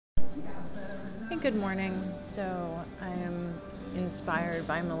Good morning. So I am inspired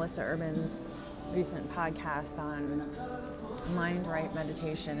by Melissa Urban's recent podcast on mind right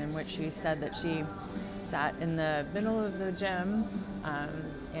meditation, in which she said that she sat in the middle of the gym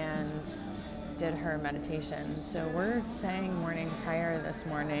and did her meditation. So we're saying morning prayer this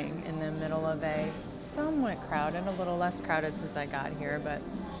morning in the middle of a somewhat crowded, a little less crowded since I got here, but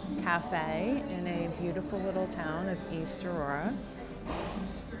cafe in a beautiful little town of East Aurora.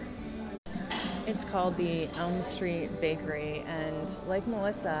 It's called the Elm Street Bakery, and like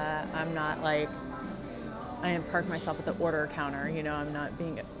Melissa, I didn't park myself at the order counter, I'm not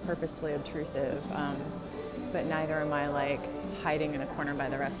being purposefully obtrusive, but neither am I hiding in a corner by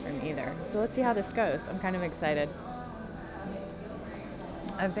the restroom either. So let's see how this goes. I'm kind of excited.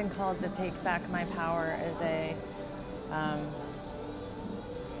 I've been called to take back my power as a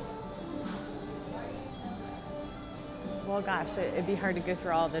it'd be hard to go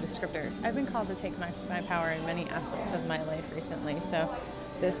through all the descriptors. I've been called to take my power in many aspects of my life recently. So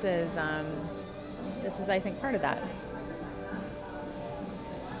this is, I think, part of that.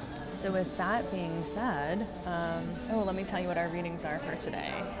 So with that being said, let me tell you what our readings are for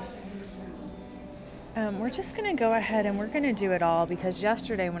today. We're just going to go ahead and we're going to do it all, because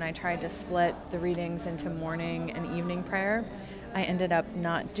yesterday when I tried to split the readings into morning and evening prayer, I ended up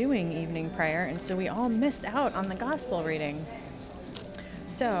not doing evening prayer, and so we all missed out on the gospel reading.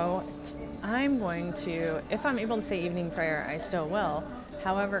 So I'm going to, if I'm able to say evening prayer, I still will.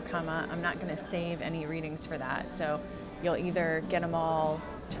 However, I'm not going to save any readings for that. So you'll either get them all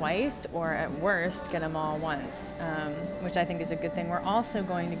twice, or at worst, get them all once, which I think is a good thing. We're also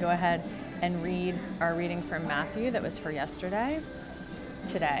going to go ahead and read our reading from Matthew that was for yesterday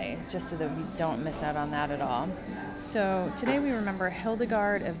today, just so that we don't miss out on that at all. So today we remember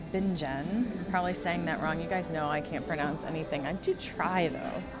Hildegard of Bingen. I'm probably saying that wrong. You guys know I can't pronounce anything. I do try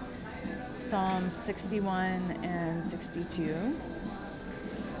though. Psalms 61 and 62.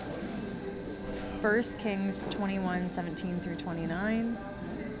 1 Kings 21, 17 through 29.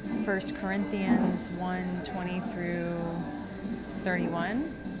 1 Corinthians 1, 20 through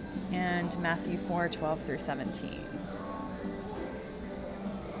 31. And Matthew 4, 12 through 17.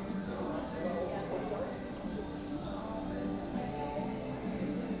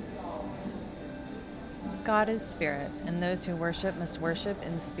 God is spirit, and those who worship must worship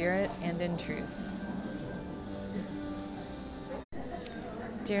in spirit and in truth.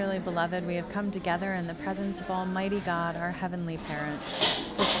 Dearly beloved, we have come together in the presence of Almighty God, our heavenly parent,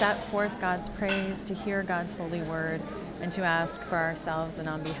 to set forth God's praise, to hear God's holy word, and to ask for ourselves and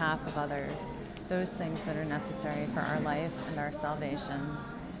on behalf of others those things that are necessary for our life and our salvation.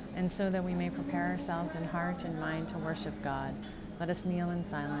 And so that we may prepare ourselves in heart and mind to worship God, let us kneel in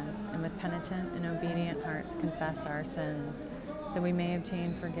silence and with penitent and obedient hearts confess our sins, that we may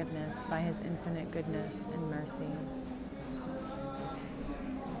obtain forgiveness by his infinite goodness and mercy.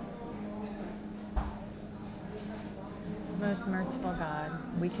 Most merciful God,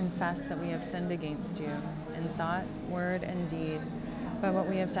 we confess that we have sinned against you in thought, word, and deed, by what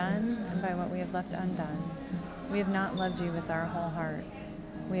we have done and by what we have left undone. We have not loved you with our whole heart.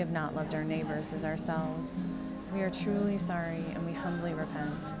 We have not loved our neighbors as ourselves. We are truly sorry, and we humbly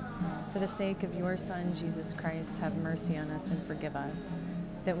repent. For the sake of your Son, Jesus Christ, have mercy on us and forgive us,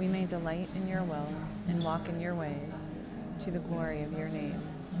 that we may delight in your will and walk in your ways, to the glory of your name.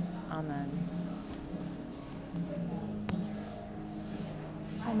 Amen.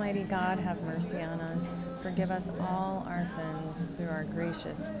 Almighty God, have mercy on us. Forgive us all our sins through our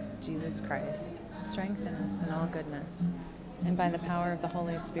gracious Jesus Christ. Strengthen us in all goodness, and by the power of the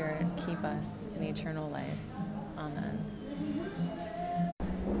Holy Spirit, keep us in eternal life. Amen.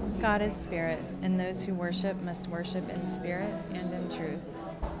 God is spirit, and those who worship must worship in spirit and in truth.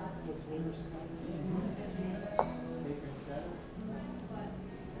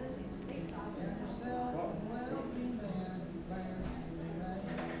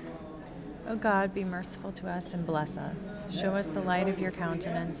 O God, be merciful to us and bless us. Show us the light of your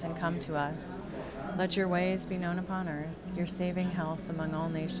countenance and come to us. Let your ways be known upon earth, your saving health among all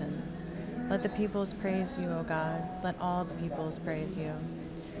nations. Let the peoples praise you, O God. Let all the peoples praise you.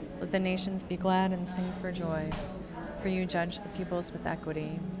 Let the nations be glad and sing for joy. For you judge the peoples with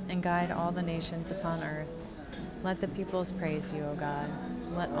equity and guide all the nations upon earth. Let the peoples praise you, O God.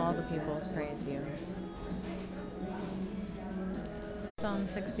 Let all the peoples praise you. Psalm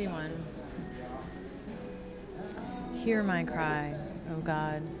 61. Hear my cry, O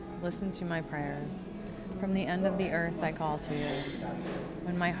God. Listen to my prayer. From the end of the earth I call to you.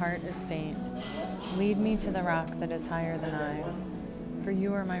 When my heart is faint, lead me to the rock that is higher than I. For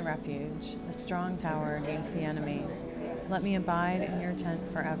you are my refuge, a strong tower against the enemy. Let me abide in your tent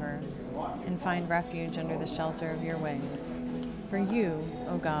forever, and find refuge under the shelter of your wings. For you,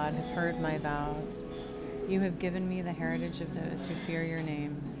 O God, have heard my vows. You have given me the heritage of those who fear your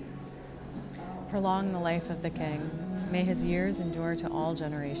name. Prolong the life of the king. May his years endure to all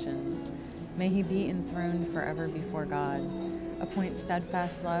generations. May he be enthroned forever before God. Appoint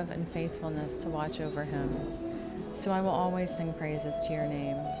steadfast love and faithfulness to watch over him. So I will always sing praises to your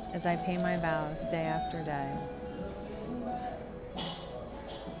name, as I pay my vows day after day.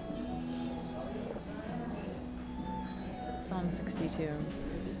 Psalm 62.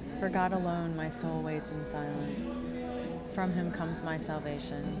 For God alone my soul waits in silence. From him comes my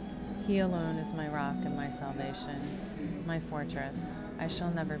salvation. He alone is my rock and my salvation, my fortress. I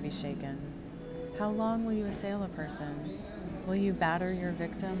shall never be shaken. How long will you assail a person? Will you batter your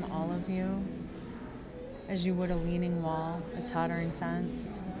victim, all of you, as you would a leaning wall, a tottering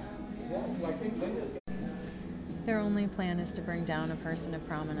fence? Their only plan is to bring down a person of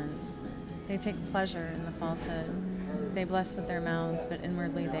prominence. They take pleasure in the falsehood. They bless with their mouths, but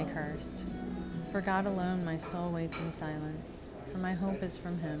inwardly they curse. For God alone my soul waits in silence, for my hope is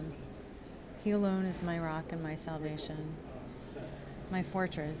from him. He alone is my rock and my salvation, my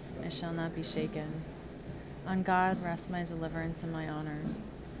fortress. I shall not be shaken. On God rests my deliverance and my honor.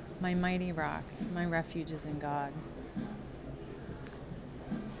 My mighty rock, my refuge is in God.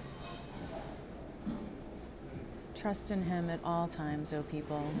 Trust in him at all times, O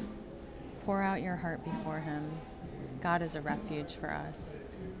people. Pour out your heart before him. God is a refuge for us.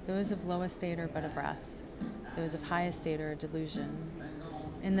 Those of low estate are but a breath. Those of high estate are a delusion.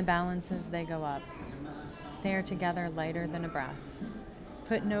 In the balances they go up. They are together lighter than a breath.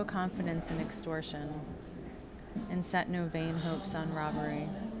 Put no confidence in extortion, and set no vain hopes on robbery.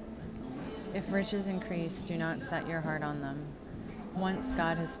 If riches increase, do not set your heart on them. Once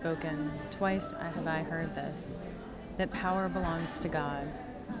God has spoken, twice have I heard this, that power belongs to God,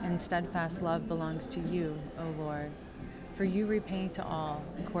 and steadfast love belongs to you, O Lord, for you repay to all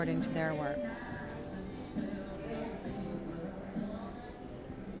according to their work.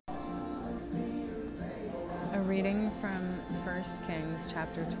 A reading from 1 Kings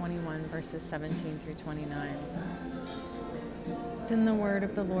chapter 21, verses 17 through 29. Then the word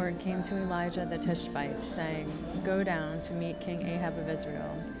of the Lord came to Elijah the Tishbite, saying, Go down to meet King Ahab of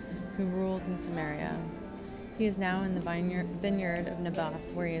Israel, who rules in Samaria. He is now in the vineyard of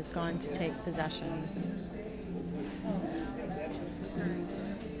Naboth, where he has gone to take possession.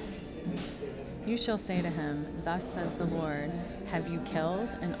 You shall say to him, Thus says the Lord, Have you killed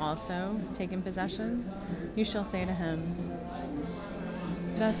and also taken possession? You shall say to him,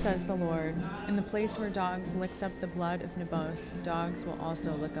 Thus says the Lord, in the place where dogs licked up the blood of Naboth, dogs will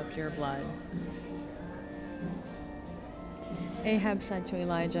also lick up your blood. Ahab said to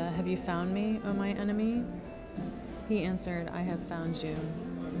Elijah, Have you found me, O my enemy? He answered, I have found you.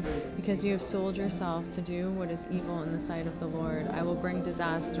 Because you have sold yourself to do what is evil in the sight of the Lord, I will bring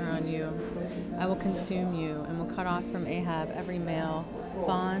disaster on you. I will consume you, and will cut off from Ahab every male,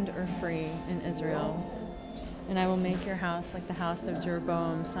 bond or free, in Israel. And I will make your house like the house of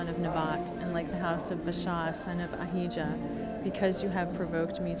Jeroboam, son of Nebat, and like the house of Baasha, son of Ahijah, because you have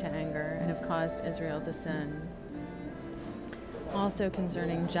provoked me to anger, and have caused Israel to sin. Also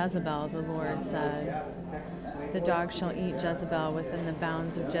concerning Jezebel, the Lord said, The dog shall eat Jezebel within the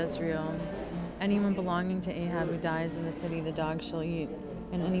bounds of Jezreel. Anyone belonging to Ahab who dies in the city, the dog shall eat,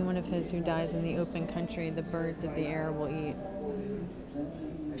 and any one of his who dies in the open country, the birds of the air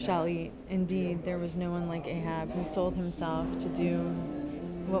shall eat. Indeed, there was no one like Ahab, who sold himself to do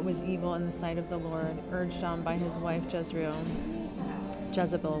what was evil in the sight of the Lord, urged on by his wife Jezebel.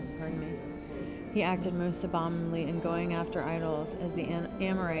 He acted most abominably in going after idols, as the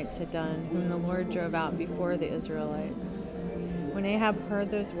Amorites had done, whom the Lord drove out before the Israelites. When Ahab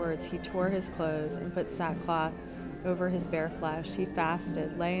heard those words, he tore his clothes and put sackcloth over his bare flesh. He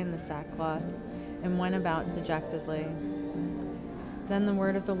fasted, lay in the sackcloth, and went about dejectedly. Then the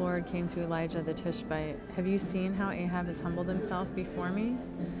word of the Lord came to Elijah the Tishbite, Have you seen how Ahab has humbled himself before me?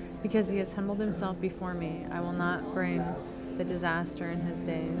 Because he has humbled himself before me, I will not bring the disaster in his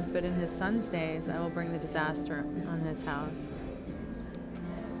days, but in his son's days I will bring the disaster on his house.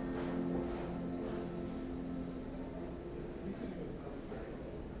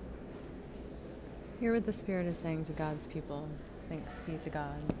 Hear what the Spirit is saying to God's people. Thanks be to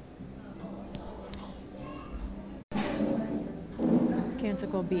God.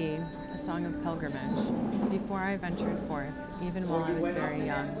 Canticle B, a song of pilgrimage. Before I ventured forth, even while I was very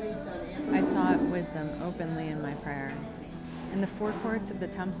young, I sought wisdom openly in my prayer. In the forecourts of the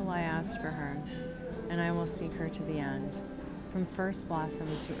temple I asked for her, and I will seek her to the end. From first blossom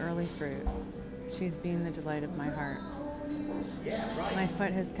to early fruit, she's been the delight of my heart. My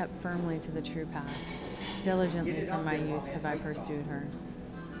foot has kept firmly to the true path. Diligently from my youth have I pursued her.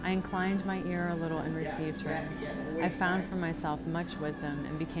 I inclined my ear a little and received her. I found for myself much wisdom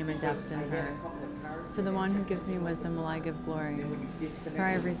and became adept in her. To the one who gives me wisdom will I give glory, for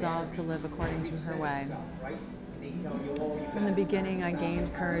I have resolved to live according to her way. From the beginning I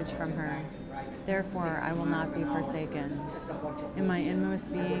gained courage from her. Therefore I will not be forsaken. In my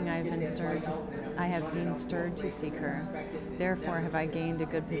inmost being I have been stirred to seek her. Therefore have I gained a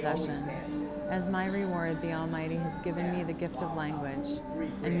good possession. As my reward, the Almighty has given me the gift of language,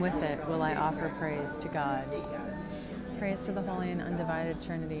 and with it will I offer praise to God. Praise to the Holy and Undivided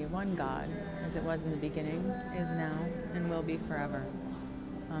Trinity, one God, as it was in the beginning, is now, and will be forever.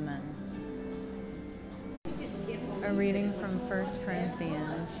 Amen. A reading from 1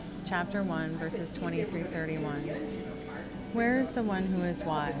 Corinthians, chapter 1, verses 20 through 31. Where is the one who is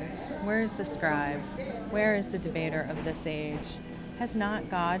wise? Where is the scribe? Where is the debater of this age? Has not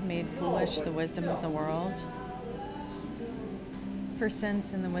God made foolish the wisdom of the world? For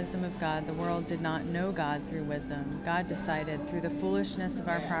since in the wisdom of God the world did not know God through wisdom, God decided through the foolishness of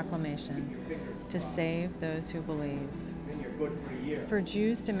our proclamation to save those who believe. For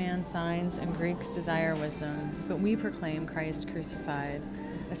Jews demand signs and Greeks desire wisdom, but we proclaim Christ crucified,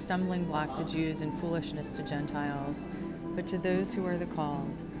 a stumbling block to Jews and foolishness to Gentiles. But to those who are the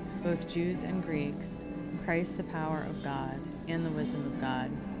called, both Jews and Greeks, Christ the power of God and the wisdom of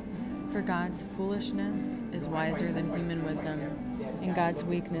God. For God's foolishness is wiser than human wisdom, and God's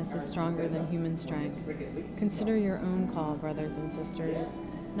weakness is stronger than human strength. Consider your own call, brothers and sisters.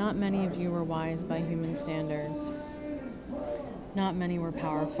 Not many of you were wise by human standards. Not many were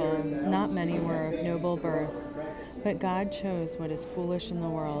powerful. Not many were of noble birth. But God chose what is foolish in the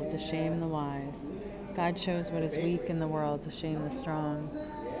world to shame the wise. God chose what is weak in the world to shame the strong.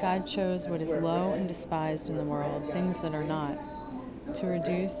 God chose what is low and despised in the world, things that are not, to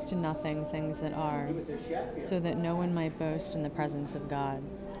reduce to nothing things that are, so that no one might boast in the presence of God.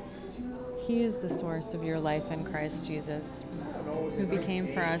 He is the source of your life in Christ Jesus, who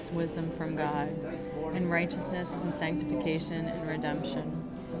became for us wisdom from God, and righteousness and sanctification and redemption,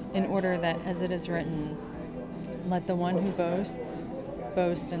 in order that, as it is written, let the one who boasts,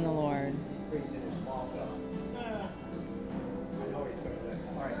 boast in the Lord.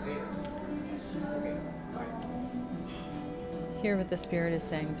 Hear what the Spirit is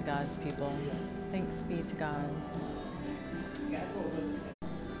saying to God's people. Thanks be to God.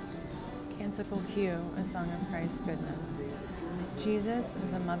 Canticle Q, a song of Christ's goodness. Jesus,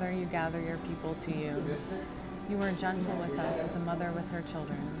 as a mother, you gather your people to you. You are gentle with us as a mother with her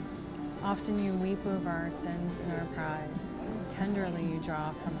children. Often you weep over our sins and our pride. Tenderly you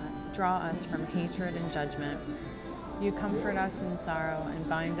draw us from hatred and judgment. You comfort us in sorrow and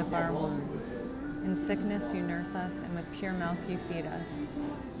bind up our wounds. In sickness you nurse us, and with pure milk you feed us.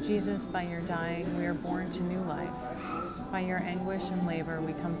 Jesus, by your dying we are born to new life. By your anguish and labor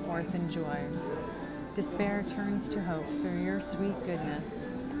we come forth in joy. Despair turns to hope through your sweet goodness.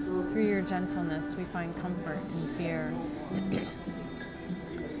 Through your gentleness we find comfort in fear.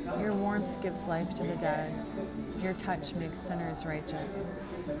 Your warmth gives life to the dead. Your touch makes sinners righteous.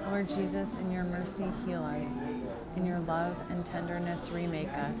 Lord Jesus, in your mercy heal us. In your love and tenderness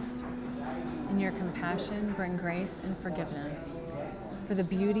remake us. In your compassion bring grace and forgiveness. For the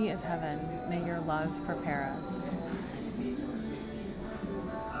beauty of heaven, may your love prepare us.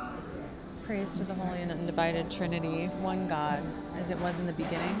 Praise to the Holy and Undivided Trinity, one God, as it was in the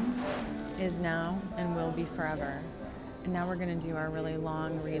beginning, is now, and will be forever. And now we're going to do our really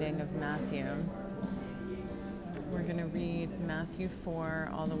long reading of Matthew. We're going to read Matthew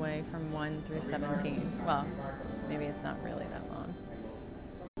 4 all the way from 1 through 17. Well, maybe it's not really that long.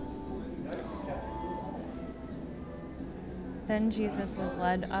 Then Jesus was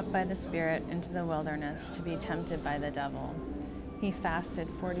led up by the Spirit into the wilderness to be tempted by the devil. He fasted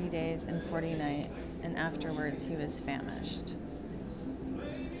 40 days and 40 nights, and afterwards he was famished.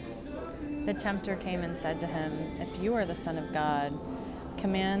 The tempter came and said to him, "If you are the Son of God,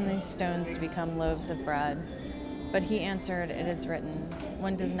 command these stones to become loaves of bread." But he answered, "It is written,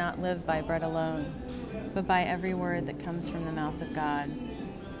 one does not live by bread alone, but by every word that comes from the mouth of God."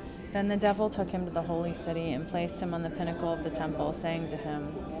 Then the devil took him to the holy city and placed him on the pinnacle of the temple, saying to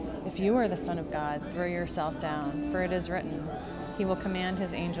him, "If you are the Son of God, throw yourself down, for it is written, he will command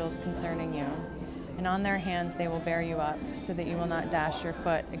his angels concerning you, and on their hands they will bear you up, so that you will not dash your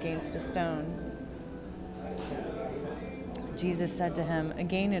foot against a stone." Jesus said to him,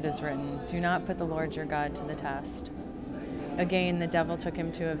 "Again it is written, do not put the Lord your God to the test." Again the devil took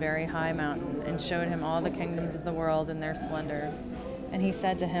him to a very high mountain and showed him all the kingdoms of the world and their splendor. And he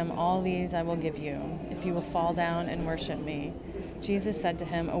said to him, "All these I will give you, if you will fall down and worship me." Jesus said to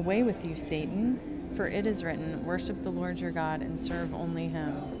him, "Away with you, Satan, for it is written, 'Worship the Lord your God and serve only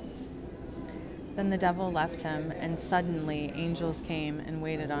him.'" Then the devil left him, and suddenly angels came and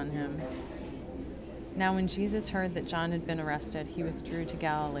waited on him. Now when Jesus heard that John had been arrested, he withdrew to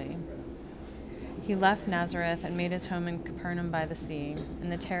Galilee. He left Nazareth and made his home in Capernaum by the sea, in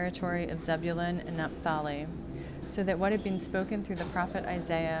the territory of Zebulun and Naphtali, so that what had been spoken through the prophet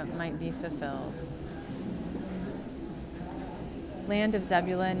Isaiah might be fulfilled. Land of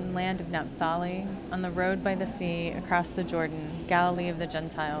Zebulun, land of Naphtali, on the road by the sea, across the Jordan, Galilee of the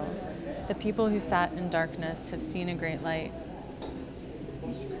Gentiles. The people who sat in darkness have seen a great light.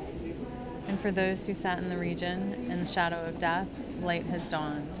 And for those who sat in the region and the shadow of death, light has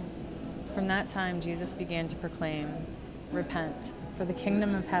dawned. From that time, Jesus began to proclaim, "Repent, for the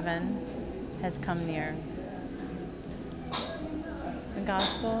kingdom of heaven has come near." The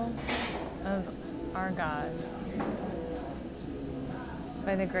Gospel of our God,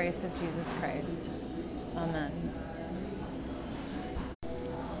 by the grace of Jesus Christ. Amen.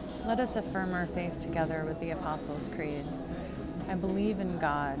 Let us affirm our faith together with the Apostles' Creed. I believe in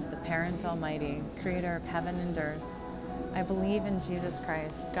God, the Parent Almighty, creator of heaven and earth. I believe in Jesus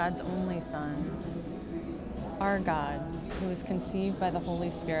Christ, God's only Son, our God, who was conceived by the Holy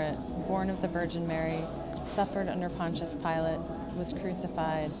Spirit, born of the Virgin Mary, suffered under Pontius Pilate, was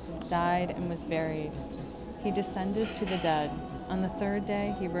crucified, died, and was buried. He descended to the dead. On the third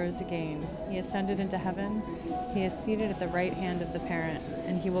day he rose again. He ascended into heaven. He is seated at the right hand of the Parent,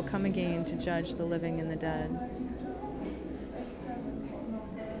 and he will come again to judge the living and the dead.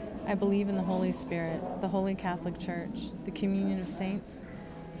 I believe in the Holy Spirit, the Holy Catholic Church, the communion of saints,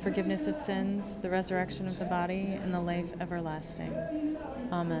 the forgiveness of sins, the resurrection of the body, and the life everlasting.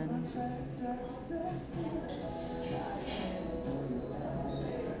 Amen.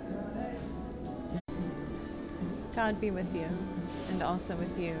 God be with you, and also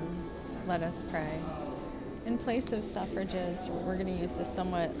with you. Let us pray. In place of suffrages, we're going to use the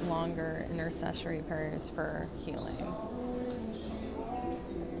somewhat longer intercessory prayers for healing.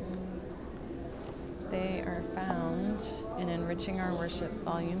 They are found in Enriching Our Worship,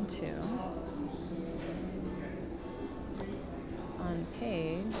 Volume 2, on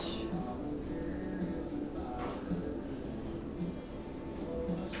page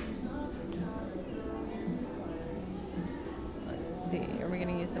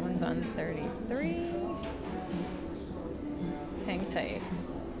 33. Hang tight.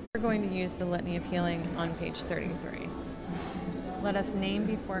 We're going to use the Litany of Healing on page 33. Let us name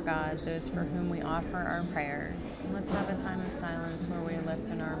before God those for whom we offer our prayers. And let's have a time of silence where we lift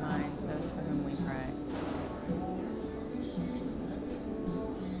in our minds those for whom we pray.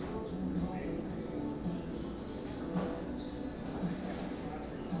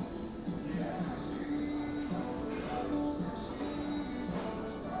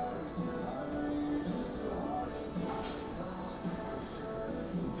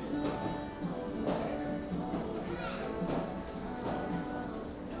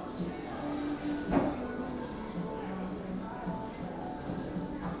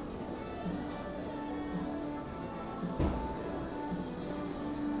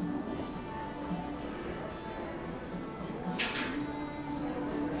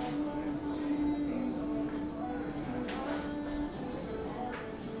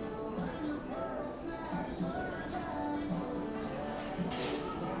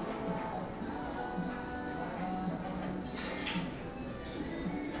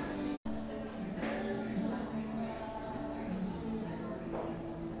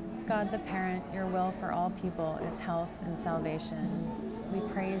 God the Parent, your will for all people is health and salvation. We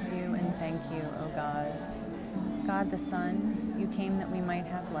praise you and thank you, O God. God the Son, you came that we might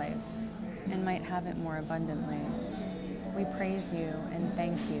have life and might have it more abundantly. We praise you and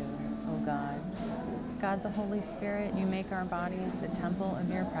thank you, O God. God the Holy Spirit, you make our bodies the temple of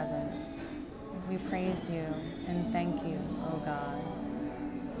your presence. We praise you and thank you, O God.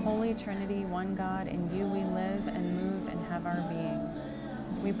 Holy Trinity, one God, in you we live and move and have our being.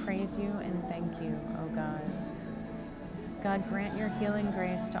 We praise you and thank you, O God. God, grant your healing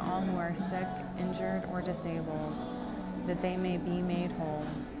grace to all who are sick, injured, or disabled, that they may be made whole.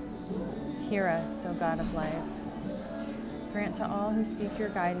 Hear us, O God of life. Grant to all who seek your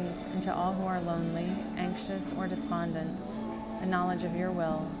guidance and to all who are lonely, anxious, or despondent, a knowledge of your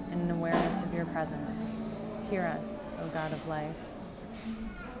will and an awareness of your presence. Hear us, O God of life.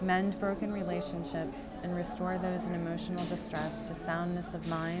 Mend broken relationships and restore those in emotional distress to soundness of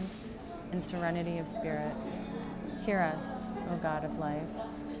mind and serenity of spirit. Hear us, O God of life.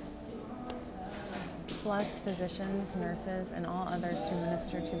 Bless physicians, nurses, and all others who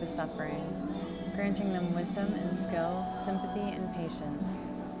minister to the suffering, granting them wisdom and skill, sympathy and patience.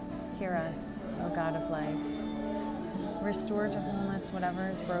 Hear us, O God of life. Restore to wholeness whatever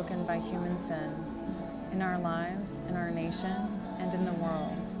is broken by human sin, in our lives, in our nation, and in the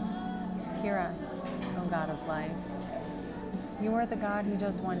world. Hear us, O God of life. You are the God who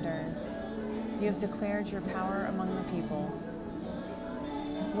does wonders. You have declared your power among the peoples.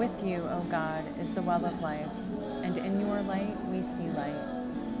 With you, O God, is the well of life, and in your light we see light.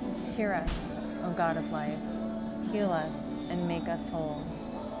 Hear us, O God of life. Heal us and make us whole.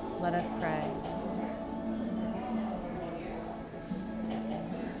 Let us pray.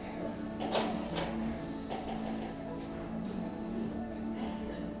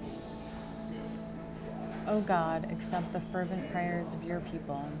 O God, accept the fervent prayers of your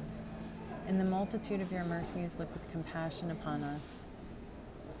people. In the multitude of your mercies, look with compassion upon us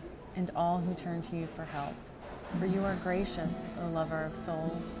and all who turn to you for help. For you are gracious, O lover of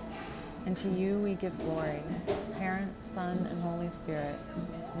souls, and to you we give glory, Parent, Son, and Holy Spirit,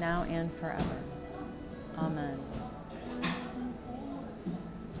 now and forever. Amen.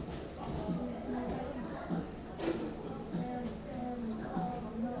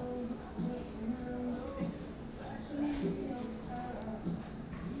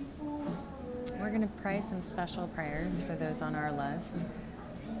 We're going to pray some special prayers for those on our list.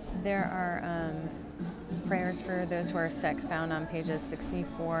 There are prayers for those who are sick found on pages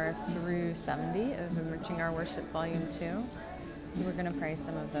 64 through 70 of Enriching Our Worship Volume 2. So we're going to pray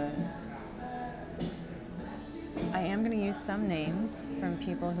some of those. I am going to use some names from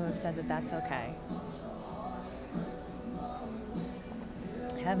people who have said that that's okay.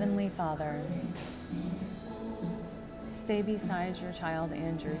 Heavenly Father, stay beside your child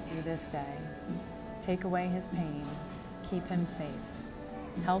Andrew through this day. Take away his pain. Keep him safe.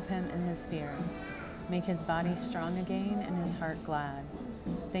 Help him in his fear. Make his body strong again and his heart glad.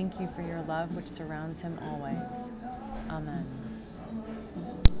 Thank you for your love which surrounds him always. Amen.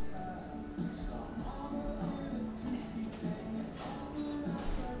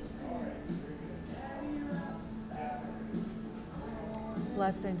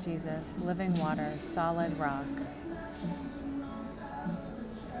 Blessed Jesus, living water, solid rock,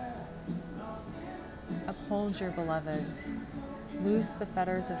 uphold your beloved. Loose the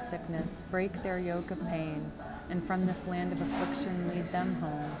fetters of sickness, break their yoke of pain, and from this land of affliction lead them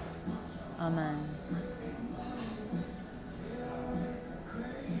home. Amen.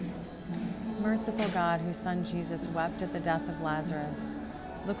 Merciful God, whose Son Jesus wept at the death of Lazarus,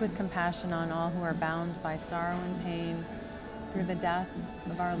 look with compassion on all who are bound by sorrow and pain through the death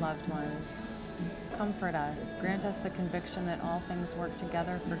of our loved ones. Comfort us, grant us the conviction that all things work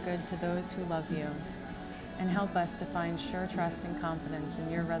together for good to those who love you, and help us to find sure trust and confidence in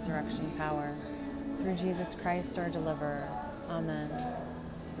your resurrection power. Through Jesus Christ, our deliverer. Amen.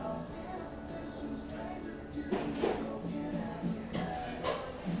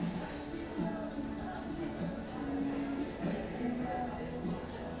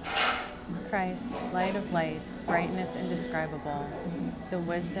 Christ, light of light, brightness indescribable, the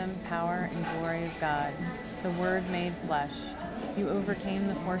wisdom, power, and glory of God, the Word made flesh. You overcame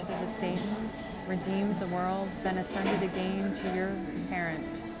the forces of Satan, redeemed the world, then ascended again to your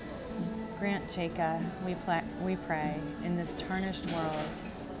parent. Grant, Chaka, we pray, in this tarnished world,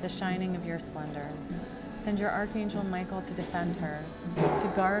 the shining of your splendor. Send your Archangel Michael to defend her, to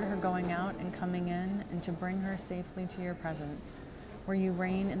guard her going out and coming in, and to bring her safely to your presence, where you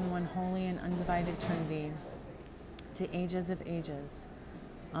reign in the one holy and undivided Trinity, to ages of ages.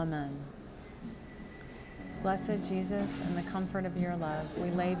 Amen. Blessed Jesus, in the comfort of your love, we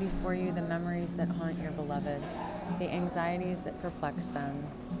lay before you the memories that haunt your beloved, the anxieties that perplex them,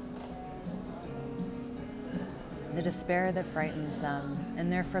 the despair that frightens them,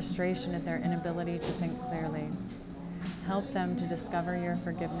 and their frustration at their inability to think clearly. Help them to discover your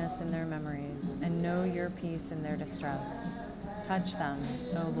forgiveness in their memories and know your peace in their distress. Touch them,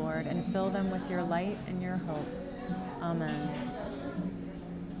 O Lord, and fill them with your light and your hope. Amen.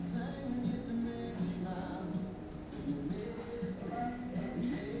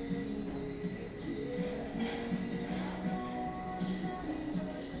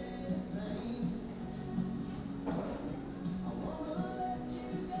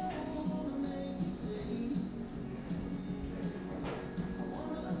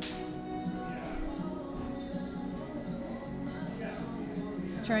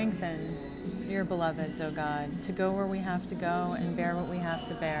 Strengthen your beloveds, O God, to go where we have to go and bear what we have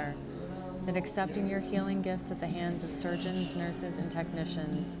to bear, that accepting your healing gifts at the hands of surgeons, nurses, and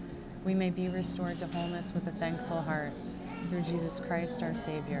technicians, we may be restored to wholeness with a thankful heart. Through Jesus Christ, our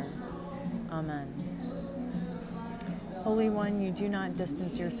Savior. Amen. Holy One, you do not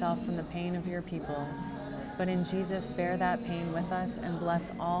distance yourself from the pain of your people, but in Jesus bear that pain with us and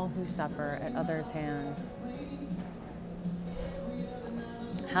bless all who suffer at others' hands.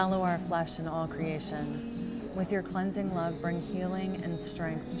 Hallow our flesh and all creation. With your cleansing love bring healing and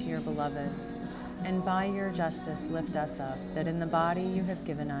strength to your beloved, and by your justice lift us up, that in the body you have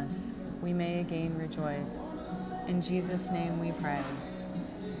given us we may again rejoice. In Jesus' name we pray.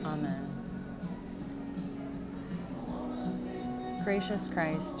 Amen. Gracious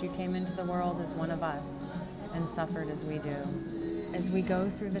Christ, you came into the world as one of us and suffered as we do. As we go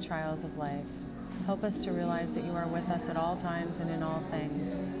through the trials of life, help us to realize that you are with us at all times and in all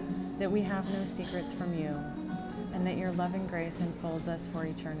things, that we have no secrets from you, and that your loving grace enfolds us for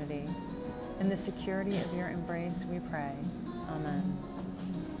eternity. In the security of your embrace, we pray. Amen.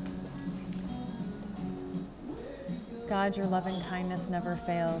 God, your loving kindness never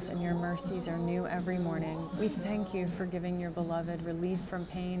fails, and your mercies are new every morning. We thank you for giving your beloved relief from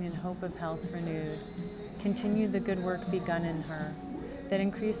pain and hope of health renewed. Continue the good work begun in her, that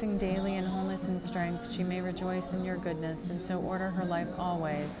increasing daily in wholeness and strength, she may rejoice in your goodness, and so order her life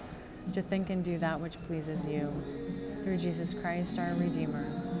always to think and do that which pleases you. Through Jesus Christ, our Redeemer.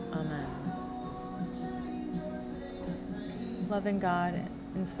 Amen. Loving God,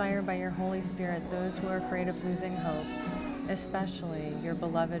 inspire by your Holy Spirit those who are afraid of losing hope, especially your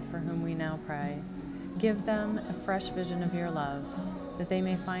beloved for whom we now pray. Give them a fresh vision of your love, that they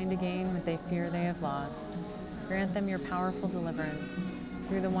may find again what they fear they have lost. Grant them your powerful deliverance,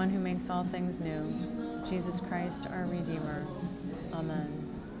 through the one who makes all things new, Jesus Christ, our Redeemer. Amen.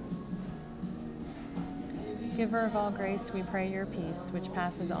 Giver of all grace, we pray your peace, which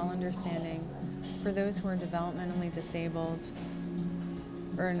passes all understanding, for those who are developmentally disabled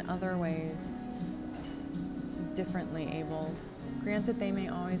or in other ways differently abled. Grant that they may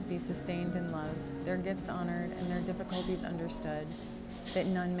always be sustained in love, their gifts honored, and their difficulties understood, that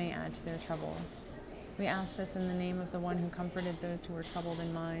none may add to their troubles. We ask this in the name of the one who comforted those who were troubled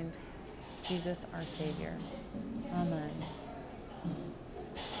in mind, Jesus our Savior. Amen.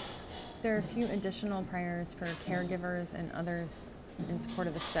 There are a few additional prayers for caregivers and others in support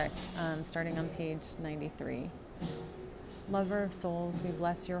of the sick, starting on page 93. Lover of souls, we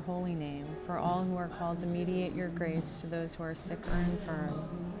bless your holy name, for all who are called to mediate your grace to those who are sick or infirm.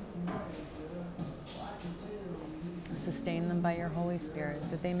 Sustain them by your Holy Spirit,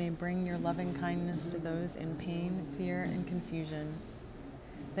 that they may bring your loving kindness to those in pain, fear, and confusion,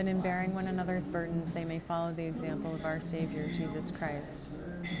 that in bearing one another's burdens they may follow the example of our Savior, Jesus Christ.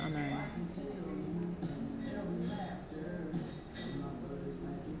 Amen.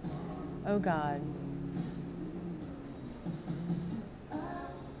 O God,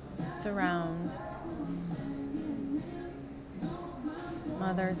 surround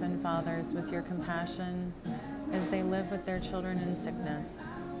mothers and fathers with your compassion as they live with their children in sickness.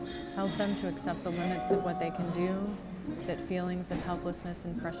 Help them to accept the limits of what they can do, that feelings of helplessness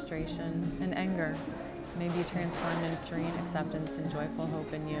and frustration and anger may be transformed in serene acceptance and joyful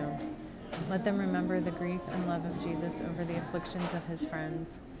hope in you. Let them remember the grief and love of Jesus over the afflictions of his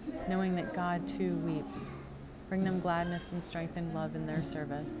friends, knowing that God too weeps. Bring them gladness and strength and love in their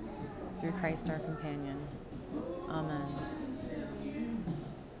service. Through Christ our companion. Amen.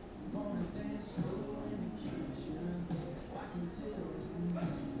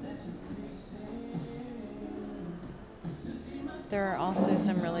 There are also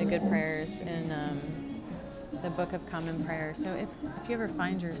some really good prayers in the Book of Common Prayer. So if you ever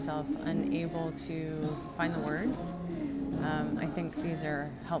find yourself unable to find the words, I think these are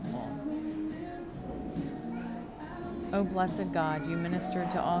helpful. O blessed God, you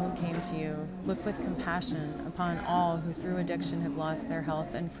ministered to all who came to you. Look with compassion upon all who through addiction have lost their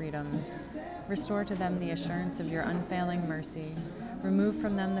health and freedom. Restore to them the assurance of your unfailing mercy. Remove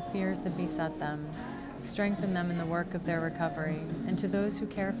from them the fears that beset them. Strengthen them in the work of their recovery. And to those who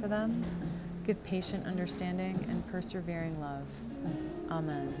care for them, give patient understanding and persevering love.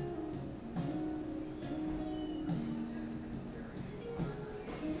 Amen.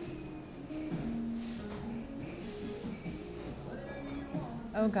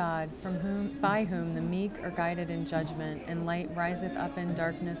 O God, by whom the meek are guided in judgment, and light riseth up in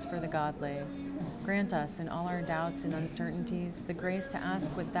darkness for the godly, grant us in all our doubts and uncertainties the grace to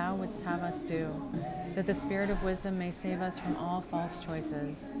ask what thou wouldst have us do, that the spirit of wisdom may save us from all false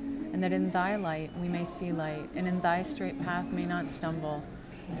choices, and that in thy light we may see light, and in thy straight path may not stumble.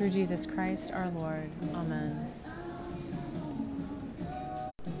 Through Jesus Christ our Lord. Amen.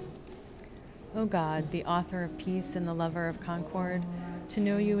 O God, the author of peace and the lover of concord, to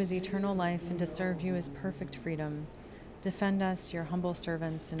know you is eternal life and to serve you is perfect freedom. Defend us, your humble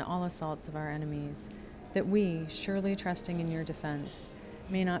servants, in all assaults of our enemies. that we, surely trusting in your defense,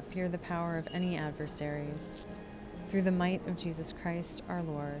 may not fear the power of any adversaries. Through the might of Jesus Christ our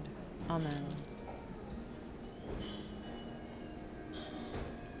Lord. Amen.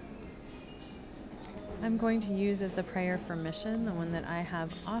 I'm going to use as the prayer for mission, the one that I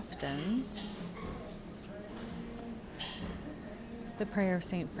have often, the prayer of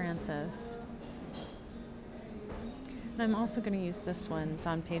St. Francis. And I'm also going to use this one. It's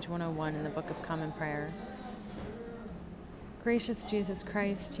on page 101 in the Book of Common Prayer. Gracious Jesus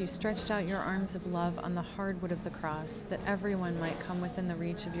Christ, you stretched out your arms of love on the hard wood of the cross, that everyone might come within the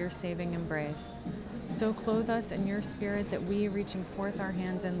reach of your saving embrace. So clothe us in your Spirit that we, reaching forth our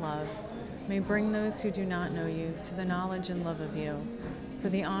hands in love, may bring those who do not know you to the knowledge and love of you, for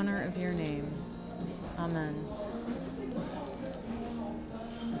the honor of your name. Amen.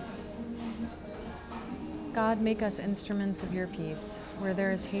 God, make us instruments of your peace. Where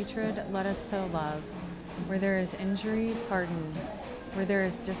there is hatred, let us sow love. Where there is injury, pardon. Where there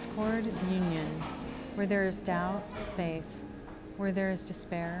is discord, union. Where there is doubt, faith. Where there is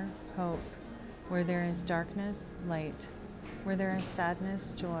despair, hope. Where there is darkness, light. Where there is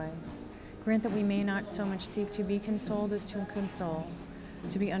sadness, joy. Grant that we may not so much seek to be consoled as to console,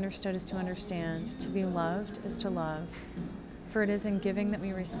 to be understood as to understand, to be loved as to love. For it is in giving that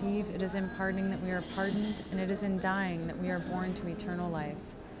we receive, it is in pardoning that we are pardoned, and it is in dying that we are born to eternal life.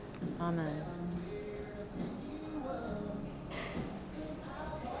 Amen.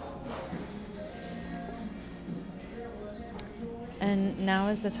 And now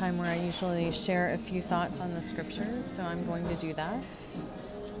is the time where I usually share a few thoughts on the scriptures, so I'm going to do that.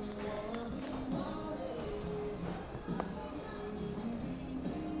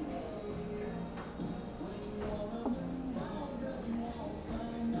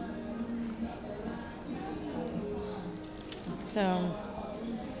 So,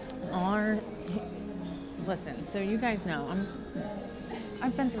 listen, so you guys know,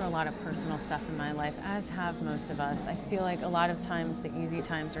 I've been through a lot of personal stuff in my life, as have most of us. I feel like a lot of times the easy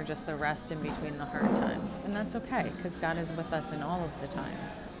times are just the rest in between the hard times. And that's okay, because God is with us in all of the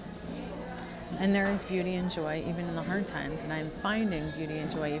times. And there is beauty and joy even in the hard times, and I'm finding beauty and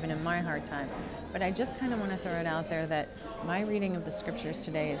joy even in my hard time. But I just kind of want to throw it out there that my reading of the scriptures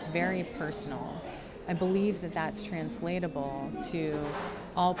today is very personal. I believe that that's translatable to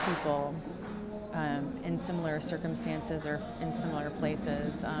all people in similar circumstances or in similar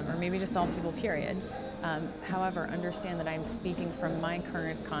places, or maybe just all people, period. However, understand that I'm speaking from my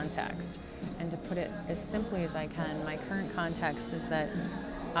current context. And to put it as simply as I can, my current context is that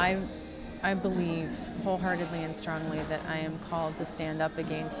I believe wholeheartedly and strongly that I am called to stand up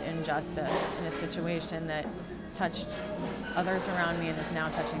against injustice in a situation that touched others around me and is now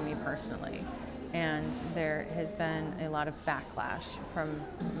touching me personally. And there has been a lot of backlash from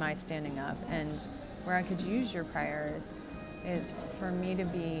my standing up. And where I could use your prayers is for me to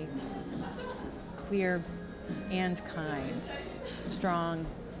be clear and kind, strong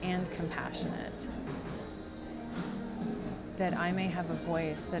and compassionate. That I may have a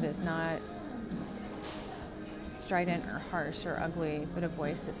voice that is not strident or harsh or ugly, but a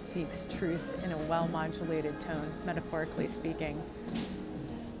voice that speaks truth in a well-modulated tone, metaphorically speaking.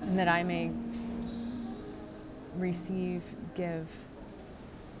 And that I may receive and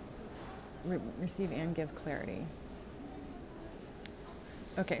give clarity.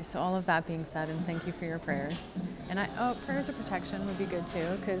 Okay, so all of that being said, and thank you for your prayers. And prayers of protection would be good too,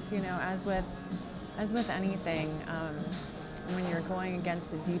 because as with anything, when you're going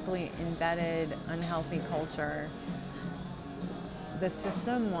against a deeply embedded, unhealthy culture, the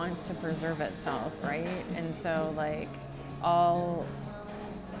system wants to preserve itself, right? And so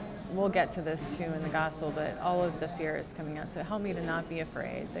we'll get to this too in the gospel, but all of the fear is coming out. So help me to not be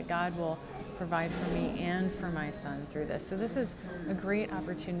afraid, that God will provide for me and for my son through this. So this is a great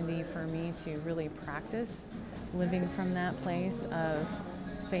opportunity for me to really practice living from that place of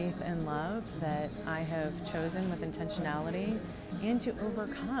faith and love that I have chosen with intentionality, and to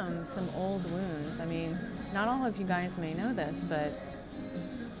overcome some old wounds. I mean, not all of you guys may know this, but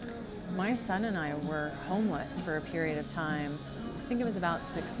my son and I were homeless for a period of time. I think it was about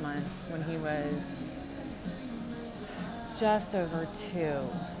 6 months, when he was just over 2.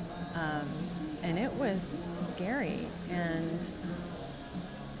 And it was scary. And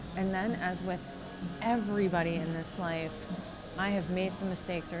then, as with everybody in this life, I have made some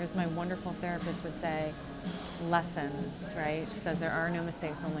mistakes, or as my wonderful therapist would say, lessons, right? She says there are no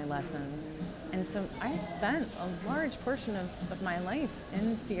mistakes, only lessons. And so I spent a large portion of my life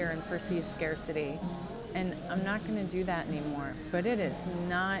in fear and perceived scarcity. And I'm not going to do that anymore. But it is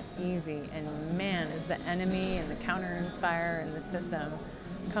not easy. And man, is the enemy and the counter-inspire and the system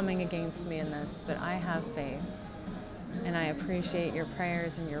coming against me in this. But I have faith. And I appreciate your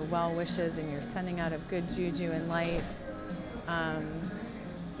prayers and your well wishes and your sending out of good juju and light.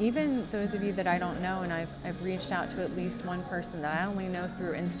 Even those of you that I don't know, and I've reached out to at least one person that I only know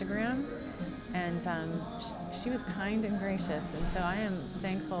through Instagram, and she was kind and gracious, and so I am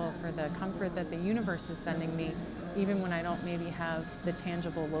thankful for the comfort that the universe is sending me, even when I don't maybe have the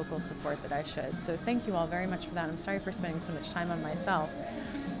tangible local support that I should. So thank you all very much for that. I'm sorry for spending so much time on myself.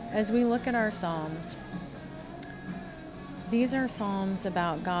 As we look at our Psalms, these are Psalms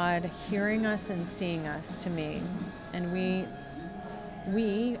about God hearing us and seeing us, to me, and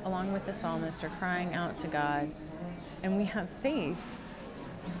we, along with the psalmist, are crying out to God, and we have faith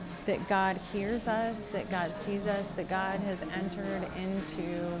that God hears us, that God sees us, that God has entered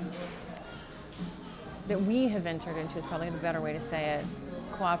into, that we have entered into is probably the better way to say it,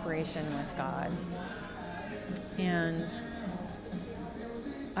 cooperation with God. And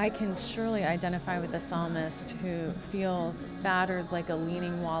I can surely identify with the psalmist who feels battered like a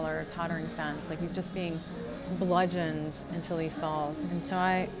leaning wall or a tottering fence, like he's just being bludgeoned until he falls. And so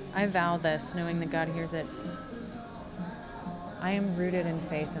I vow this, knowing that God hears it. I am rooted in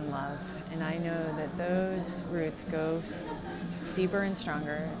faith and love, and I know that those roots go deeper and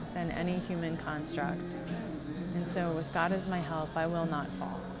stronger than any human construct. And so with God as my help, I will not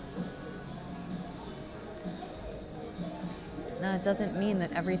fall. Now, it doesn't mean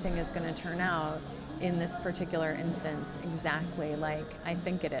that everything is going to turn out in this particular instance exactly like I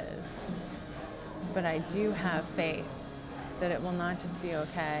think it is. But I do have faith that it will not just be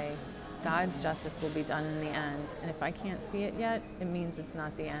okay. God's justice will be done in the end. And if I can't see it yet, it means it's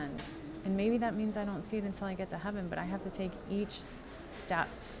not the end. And maybe that means I don't see it until I get to heaven, but I have to take each step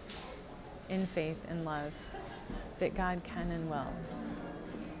in faith and love that God can and will.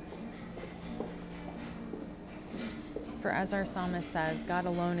 For as our psalmist says, God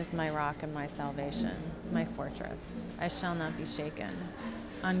alone is my rock and my salvation, my fortress. I shall not be shaken.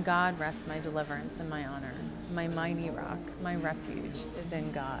 On God rests my deliverance and my honor. My mighty rock, my refuge is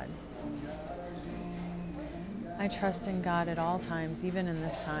in God. I trust in God at all times, even in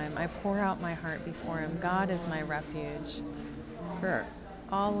this time. I pour out my heart before Him. God is my refuge. For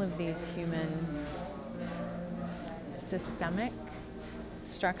all of these human systemic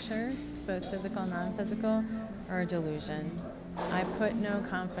structures, both physical and non-physical, are a delusion. I put no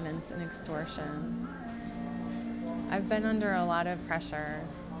confidence in extortion. I've been under a lot of pressure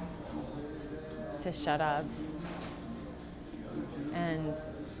to shut up and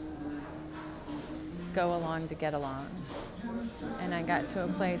go along to get along. And I got to a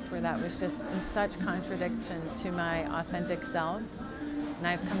place where that was just in such contradiction to my authentic self. And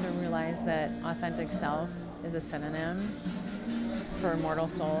I've come to realize that authentic self is a synonym for a mortal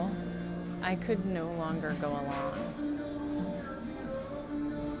soul. I could no longer go along.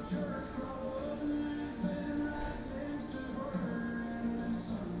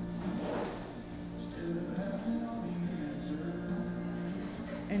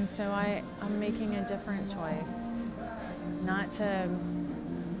 And so I'm making a different choice. Not to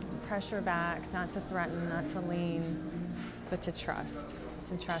pressure back, not to threaten, not to lean, but to trust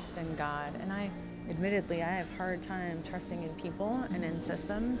in God. And admittedly, I have a hard time trusting in people and in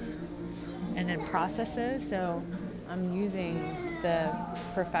systems and in processes. So I'm using the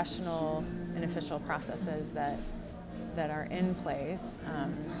professional and official processes that are in place.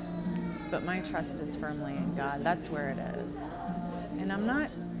 But my trust is firmly in God. That's where it is. And I'm not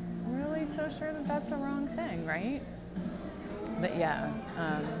really so sure that that's a wrong thing, right? But yeah.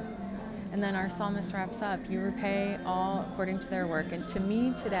 And then our psalmist wraps up, you repay all according to their work. And to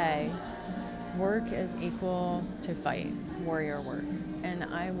me today, work is equal to fight, warrior work. And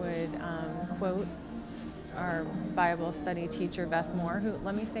I would quote our Bible study teacher, Beth Moore, who,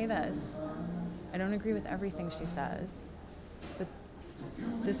 let me say this, I don't agree with everything she says, but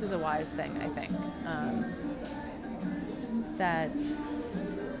this is a wise thing, I think,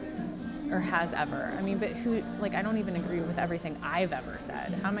 or has ever. I mean, but I don't even agree with everything I've ever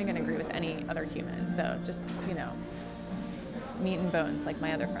said. How am I going to agree with any other human? So just, meat and bones, like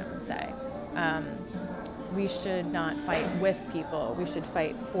my other friend would say. We should not fight with people. We should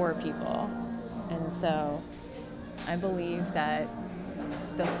fight for people. And so I believe that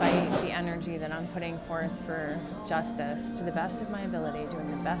the fight, the energy that I'm putting forth for justice to the best of my ability, doing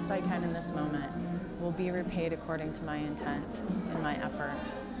the best I can in this moment, will be repaid according to my intent and my effort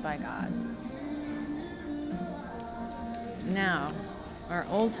by God. Now, our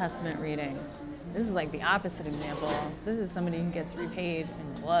Old Testament reading. This is like the opposite example. This is somebody who gets repaid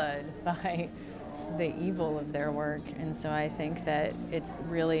in blood by the evil of their work. And so I think that it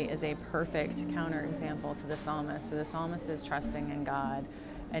really is a perfect counterexample to the psalmist. So the psalmist is trusting in God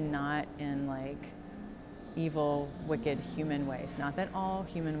and not in like evil, wicked human ways. Not that all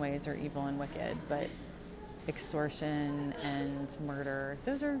human ways are evil and wicked, but extortion and murder,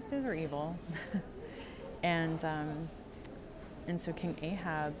 those are evil. and so King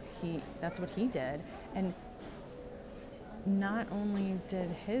Ahab, that's what he did. And not only did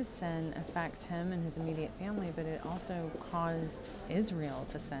his sin affect him and his immediate family, but it also caused Israel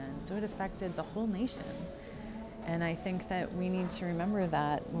to sin. So it affected the whole nation. And I think that we need to remember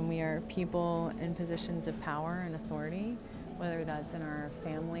that when we are people in positions of power and authority, whether that's in our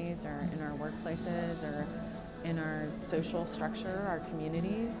families or in our workplaces or in our social structure, our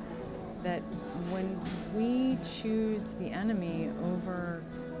communities, that when we choose the enemy over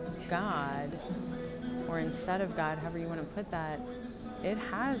God, or instead of God, however you want to put that, it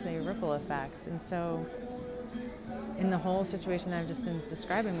has a ripple effect. And so in the whole situation that I've just been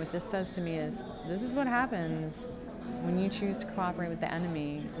describing, what this says to me is, this is what happens when you choose to cooperate with the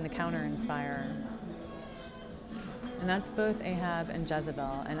enemy and the counter-inspire. And that's both Ahab and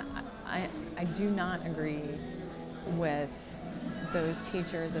Jezebel. And I do not agree with those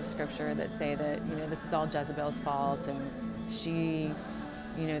teachers of scripture that say that, this is all Jezebel's fault and she,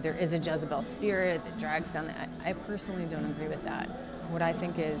 there is a Jezebel spirit that drags down. I personally don't agree with that. What I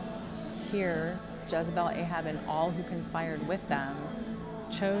think is here, Jezebel, Ahab, and all who conspired with them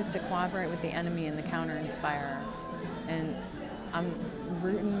chose to cooperate with the enemy and the counter-inspire. And I'm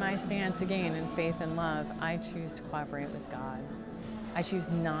rooting my stance again in faith and love. I choose to cooperate with God. I choose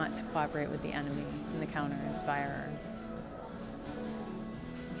not to cooperate with the enemy and the counter-inspirer.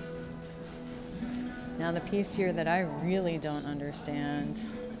 Now, the piece here that I really don't understand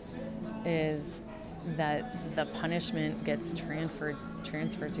is that the punishment gets transferred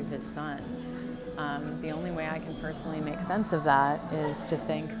to his son. The only way I can personally make sense of that is to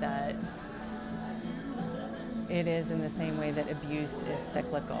think that it is in the same way that abuse is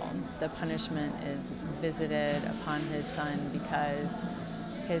cyclical. The punishment is visited upon his son because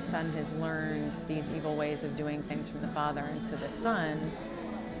his son has learned these evil ways of doing things from the father, and so the son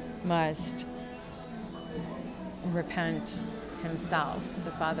must repent himself.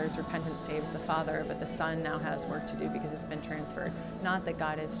 The father's repentance saves the father, but the son now has work to do because it's been transferred. Not that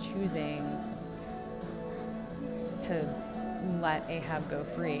God is choosing to let Ahab go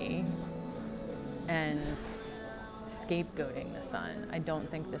free and scapegoating the son. I don't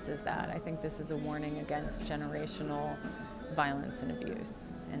think this is that. I think this is a warning against generational violence and abuse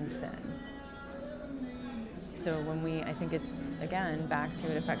and sin. So I think it's, again, back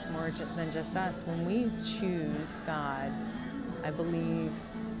to it affects more than just us. When we choose God, I believe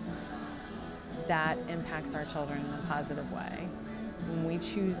that impacts our children in a positive way. When we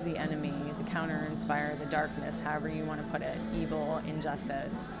choose the enemy, the counter-inspire, the darkness, however you want to put it, evil,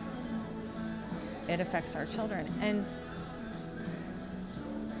 injustice, it affects our children. And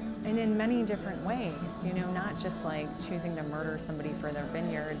in many different ways, not just like choosing to murder somebody for their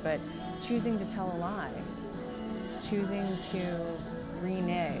vineyard, but choosing to tell a lie, choosing to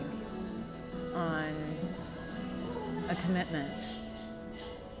renege on a commitment.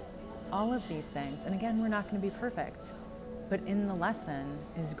 All of these things. And again, we're not going to be perfect, but in the lesson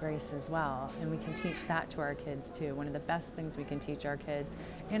is grace as well. And we can teach that to our kids too. One of the best things we can teach our kids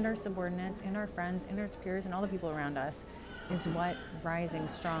and our subordinates and our friends and our peers and all the people around us is what rising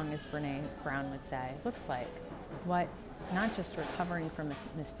strong, as Brene Brown would say, looks like. What not just recovering from a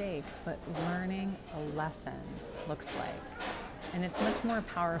mistake, but learning a lesson looks like. And it's much more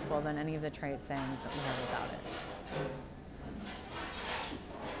powerful than any of the trite sayings that we have about it.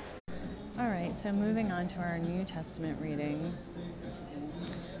 All right, so moving on to our New Testament reading.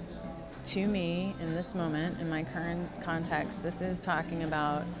 To me, in this moment, in my current context, this is talking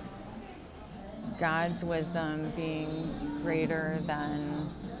about God's wisdom being greater than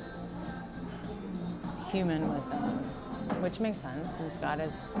human wisdom, which makes sense since God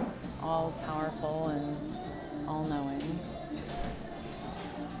is all-powerful and all-knowing.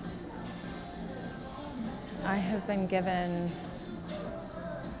 I have been given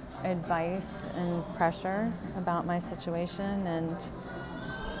advice and pressure about my situation, and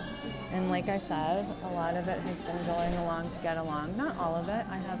like I said, a lot of it has been going along to get along. Not all of it.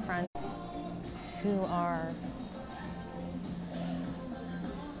 I have friends who are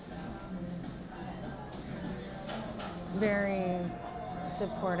very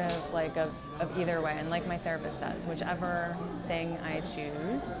supportive, of either way. And like my therapist says, whichever thing I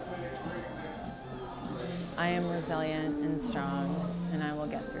choose, I am resilient and strong, and I will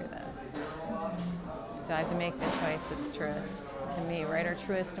get through this. So I have to make the choice that's truest to me, right? Or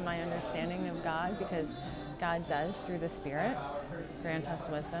truest to my understanding of God, because God does, through the Spirit, grant us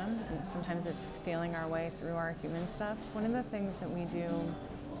wisdom. And sometimes it's just feeling our way through our human stuff. One of the things that we do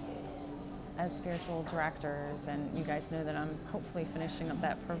as spiritual directors, and you guys know that I'm hopefully finishing up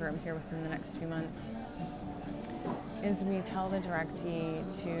that program here within the next few months, is we tell the directee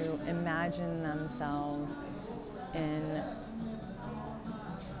to imagine themselves in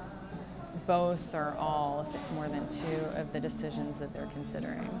both or all, if it's more than two, of the decisions that they're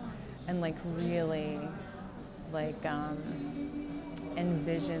considering, and really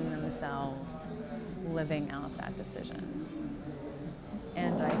envision themselves living out that decision.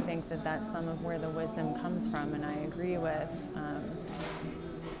 And I think that that's some of where the wisdom comes from, and I agree with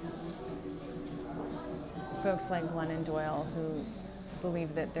folks like Glennon Doyle who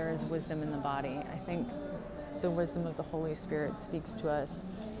believe that there is wisdom in the body. I think the wisdom of the Holy Spirit speaks to us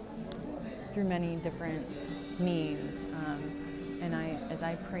through many different means. And as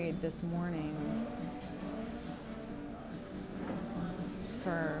I prayed this morning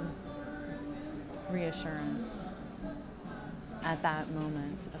for reassurance, at that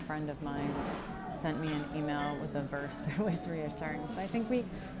moment, a friend of mine sent me an email with a verse that was reassuring. So I think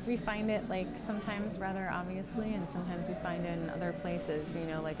we find it sometimes rather obviously, and sometimes we find it in other places,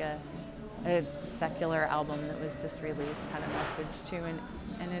 like a secular album that was just released had a message too,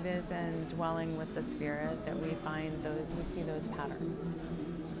 and it is in dwelling with the Spirit that we see those patterns.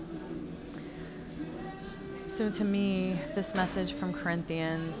 So to me, this message from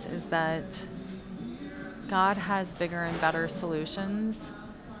Corinthians is that God has bigger and better solutions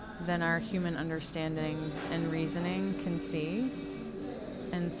than our human understanding and reasoning can see.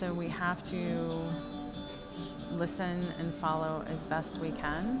 And so we have to listen and follow as best we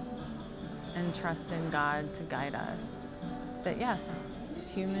can and trust in God to guide us. That yes,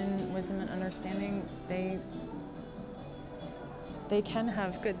 human wisdom and understanding, they can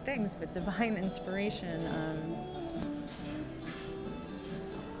have good things, but divine inspiration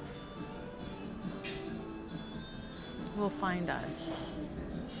will find us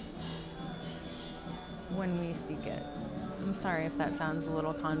when we seek it. I'm sorry if that sounds a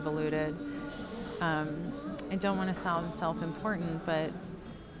little convoluted. I don't want to sound self-important, but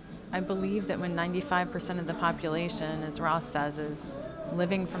I believe that when 95% of the population, as Roth says, is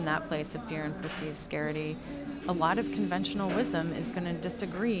living from that place of fear and perceived scarcity, a lot of conventional wisdom is going to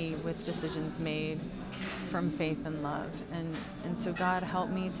disagree with decisions made from faith and love. And so God help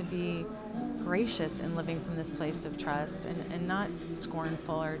me to be gracious in living from this place of trust, and not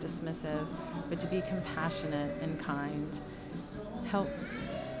scornful or dismissive, but to be compassionate and kind. Help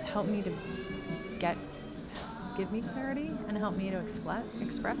me to give me clarity, and help me to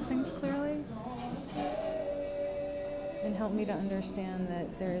express things clearly, and help me to understand that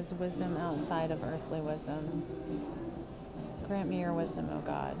there is wisdom outside of earthly wisdom. Grant me your wisdom, O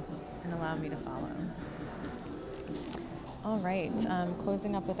God, and allow me to follow. All right,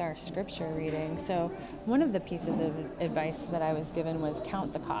 closing up with our scripture reading. So one of the pieces of advice that I was given was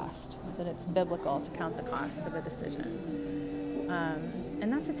count the cost, that it's biblical to count the cost of a decision.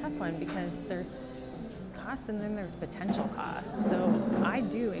 And that's a tough one, because there's cost and then there's potential cost. So I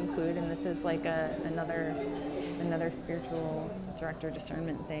do include, and this is another spiritual director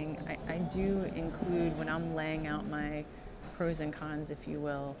discernment thing, I do include, when I'm laying out my pros and cons, if you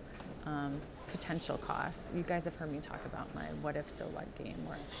will, potential costs. You guys have heard me talk about my what if so what game,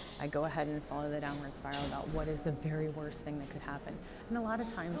 where I go ahead and follow the downward spiral about what is the very worst thing that could happen. And a lot of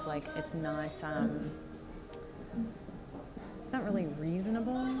times it's not really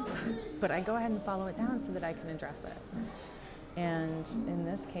reasonable, but I go ahead and follow it down so that I can address it. And in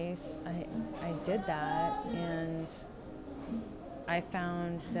this case, I did that, and I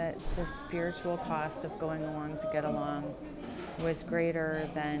found that the spiritual cost of going along to get along was greater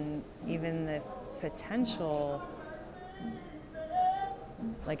than even the potential,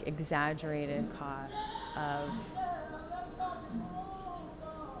 exaggerated cost of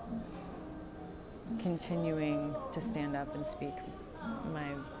continuing to stand up and speak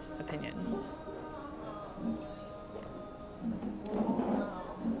my opinion.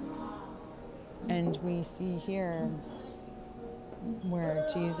 And we see here where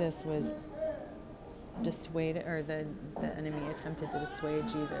Jesus was dissuaded, or the enemy attempted to dissuade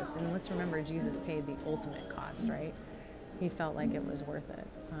Jesus. And let's remember, Jesus paid the ultimate cost, right? He felt like it was worth it.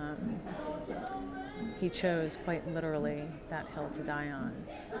 He chose, quite literally, that hill to die on.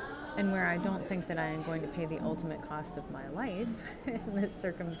 And where I don't think that I am going to pay the ultimate cost of my life in this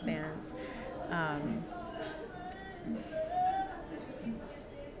circumstance,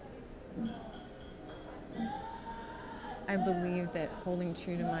 I believe that holding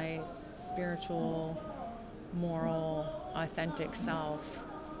true to my spiritual, moral, authentic self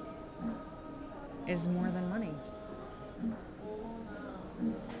is more than money,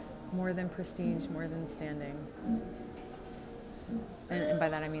 more than prestige, more than standing. And by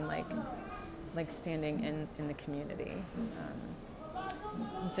that I mean like standing in the community.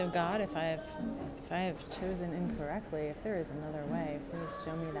 And so God, if I have chosen incorrectly, if there is another way, please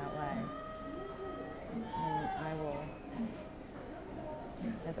show me that way. And I will,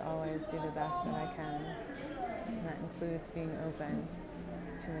 as always, do the best that I can. And that includes being open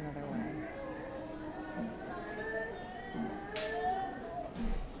to another way.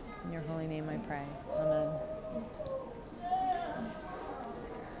 In your holy name I pray. Amen.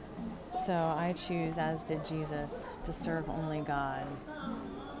 So I choose, as did Jesus, to serve only God.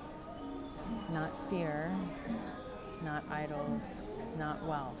 Not fear, not idols, not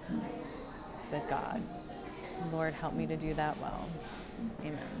wealth, but God. Lord, help me to do that well.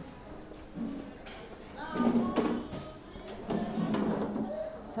 Amen.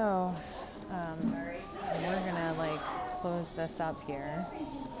 So, we're gonna close this up here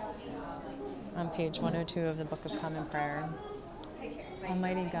on page 102 of the Book of Common Prayer.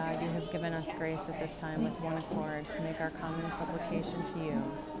 Almighty God, you have given us grace at this time with one accord to make our common supplication to you.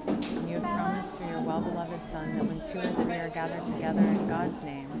 And you have promised through your well-beloved Son that when two or three are gathered together in God's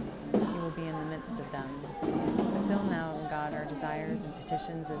name, you will be in the midst of them. Fulfill now, O God, our desires and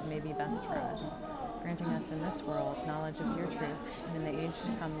petitions as may be best for us, granting us in this world knowledge of your truth, and in the age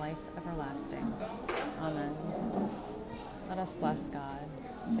to come life everlasting. Amen. Let us bless God.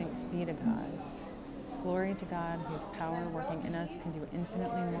 Thanks be to God. Glory to God, whose power working in us can do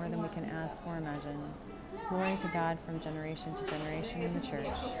infinitely more than we can ask or imagine. Glory to God from generation to generation in the Church,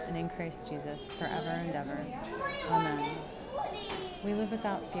 and in Christ Jesus, forever and ever. Amen. We live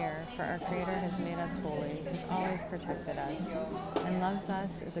without fear, for our Creator has made us holy, has always protected us, and loves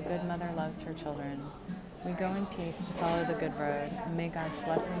us as a good mother loves her children. We go in peace to follow the good road, and may God's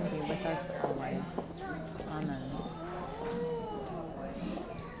blessing be with us always. Amen.